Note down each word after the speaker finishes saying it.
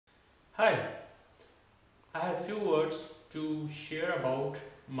Hi, I have a few words to share about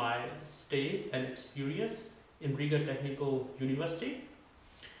my stay and experience in Riga Technical University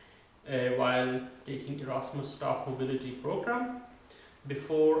while taking Erasmus Staff Mobility Program.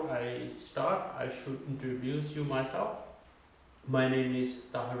 Before I start, I should introduce you myself. My name is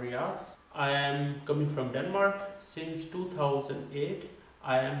Tahir Riaz. I am coming from Denmark. Since 2008,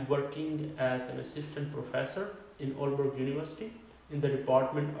 I am working as an assistant professor in Aalborg University in the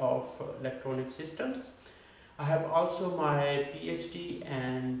Department of Electronic Systems. I have also my Ph.D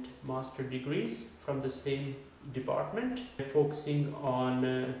and Master degrees from the same department, focusing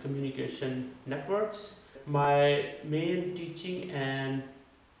on communication networks. My main teaching and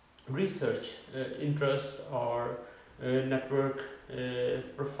research interests are network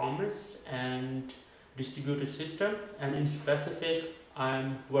performance and distributed system, and in specific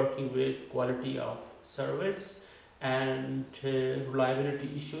I'm working with quality of service and reliability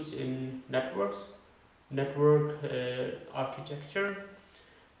issues in networks, network architecture,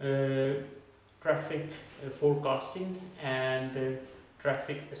 traffic forecasting and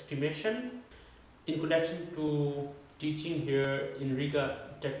traffic estimation. In connection to teaching here in Riga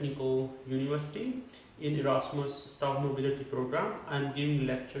Technical University in Erasmus Staff Mobility Program, I am giving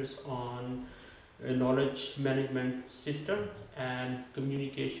lectures on knowledge management system and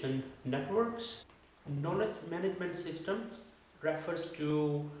communication networks. Knowledge management system refers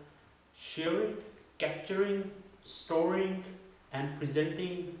to sharing, capturing, storing and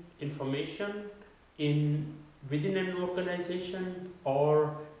presenting information within an organization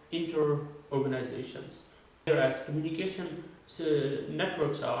or inter-organizations. Whereas communication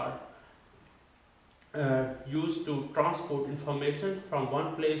networks are used to transport information from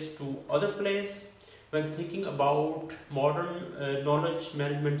one place to other place. When thinking about modern knowledge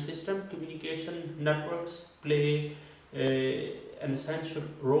management system, communication networks play an essential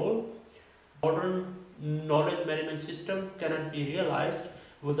role. Modern knowledge management system cannot be realized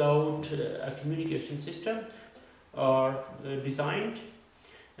without a communication system or designed.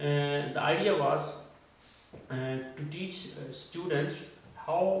 The idea was to teach students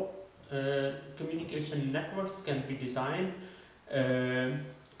how communication networks can be designed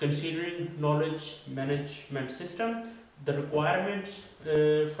considering knowledge management system. The requirements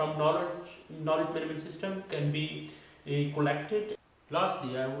from knowledge management system can be collected.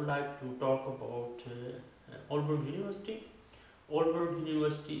 Lastly, I would like to talk about Aalborg University. Aalborg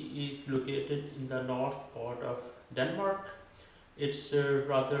University is located in the north part of Denmark. It's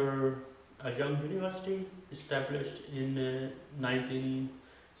rather a young university, established in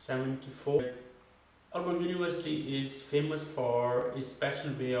 1974. Aalborg University is famous for a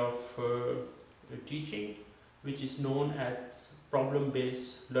special way of teaching, which is known as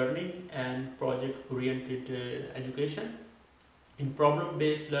problem-based learning and project-oriented education. In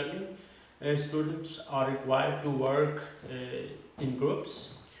problem-based learning, students are required to work in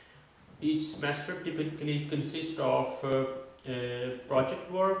groups. Each semester typically consists of project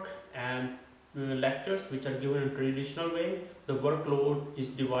work and lectures which are given in a traditional way. The workload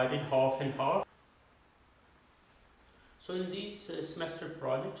is divided half and half. So in these semester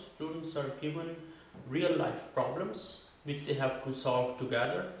projects, students are given real life problems which they have to solve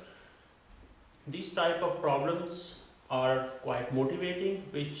together. These type of problems are quite motivating,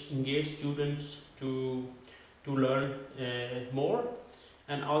 which engage students to learn more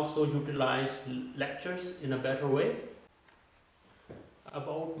and also utilize lectures in a better way.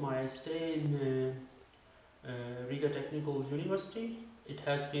 About my stay in Riga Technical University, it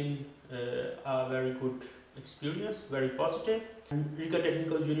has been a very good experience, very positive. Riga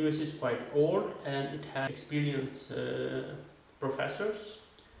Technical University is quite old and it has experienced professors.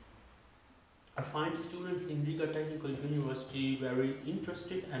 I find students in Riga Technical University very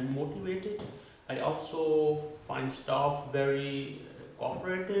interested and motivated. I also find staff very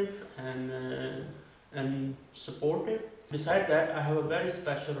cooperative and supportive. Besides that, I have a very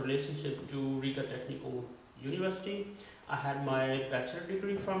special relationship to Riga Technical University. I had my bachelor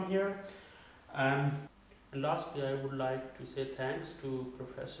degree from here. Lastly, I would like to say thanks to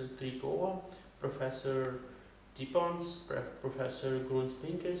Professor Krikova, Professor Tipans, Professor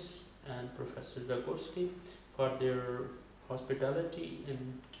Grunspinkis and Professor Zagorski for their hospitality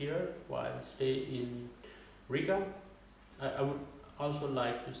and care while stay in Riga. I would also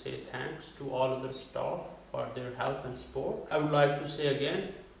like to say thanks to all other staff for their help and support. I would like to say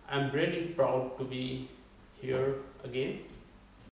again, I'm really proud to be here again.